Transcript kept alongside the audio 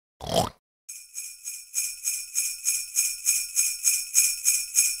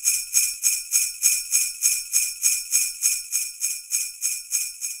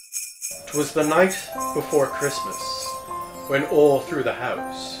'Twas the night before Christmas, when all through the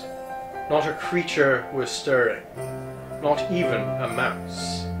house not a creature was stirring, not even a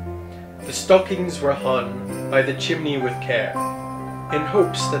mouse. The stockings were hung by the chimney with care, in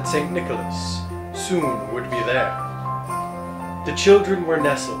hopes that St. Nicholas soon would be there. The children were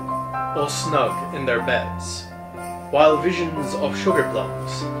nestled, all snug in their beds, while visions of sugar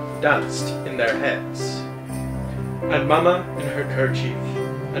plums danced in their heads. And Mamma in her kerchief,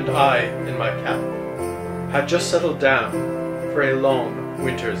 and I in my cap, had just settled down for a long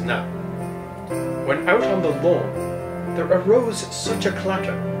winter's nap, when out on the lawn there arose such a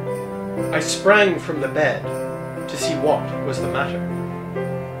clatter. I sprang from the bed to see what was the matter.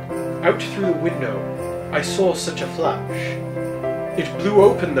 Out through the window I saw such a flash. It blew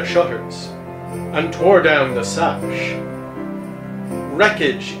open the shutters and tore down the sash.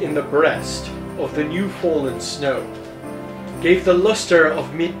 Wreckage in the breast of the new fallen snow gave the lustre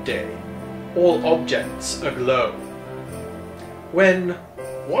of midday all objects aglow. When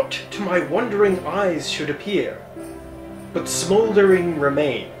what to my wondering eyes should appear but smouldering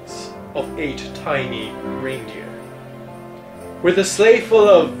remains of 8 tiny reindeer, with a sleigh full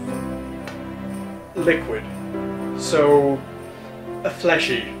of liquid, so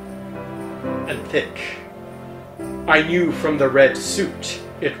fleshy and thick. I knew from the red suit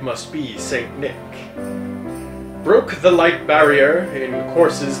it must be Saint Nick. Broke the light barrier, in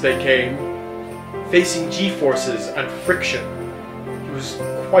courses they came, facing G-forces and friction. He was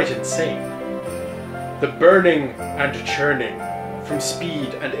quite insane. The burning and churning from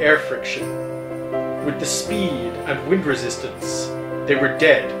speed and air friction. With the speed and wind resistance, they were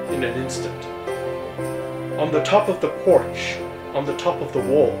dead in an instant. On the top of the porch, on the top of the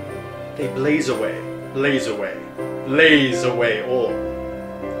wall, they blaze away, blaze away, blaze away all.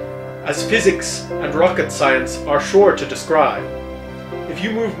 As physics and rocket science are sure to describe, if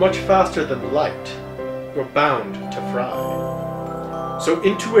you move much faster than light, you're bound to fry. So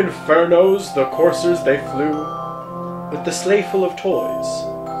into infernos the coursers they flew, with the sleigh full of toys,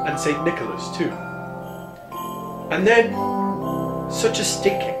 and St. Nicholas too. And then, such a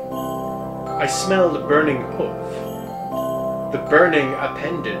stinking, I smelled burning hoof. The burning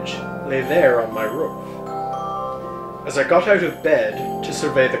appendage lay there on my roof. As I got out of bed to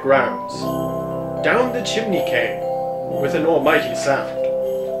survey the grounds, down the chimney came, with an almighty sound.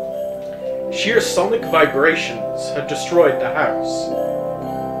 Sheer sonic vibrations had destroyed the house.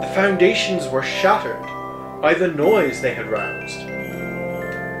 The foundations were shattered by the noise they had roused.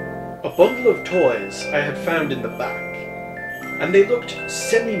 A bundle of toys I had found in the back, and they looked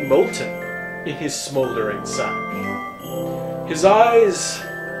semi-molten in his smouldering sack. His eyes,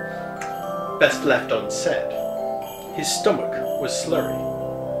 best left unsaid. His stomach was slurry.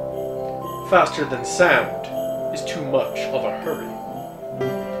 Faster than sound is too much of a hurry.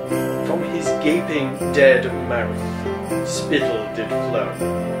 From his gaping dead mouth spittle did flow,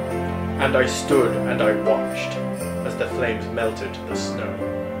 and I stood and I watched as the flames melted the snow.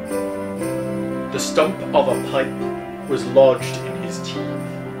 The stump of a pipe was lodged in his teeth,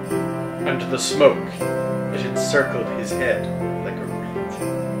 and the smoke, it encircled his head like a wreath.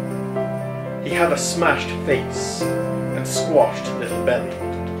 He had a smashed face and squashed little belly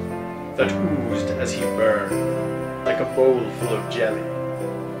that oozed as he burned like a bowl full of jelly.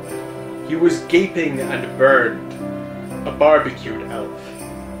 He was gaping and burned, a barbecued elf,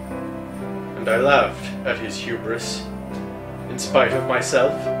 and I laughed at his hubris, in spite of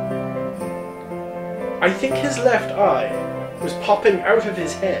myself. I think his left eye was popping out of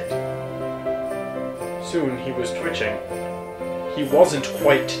his head. Soon he was twitching. He wasn't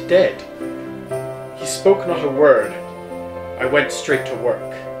quite dead. He spoke not a word. I went straight to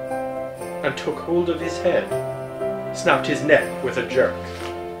work, and took hold of his head, snapped his neck with a jerk,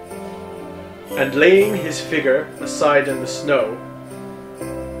 and laying his figure aside in the snow,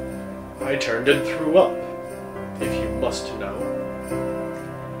 I turned and threw up, if you must know.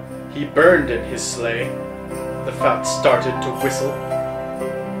 He burned in his sleigh, the fat started to whistle,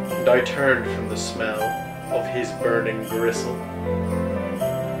 and I turned from the smell of his burning gristle.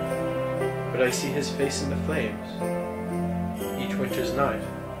 But I see his face in the flames each winter's night.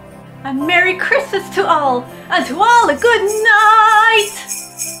 And Merry Christmas to all, and to all a good night!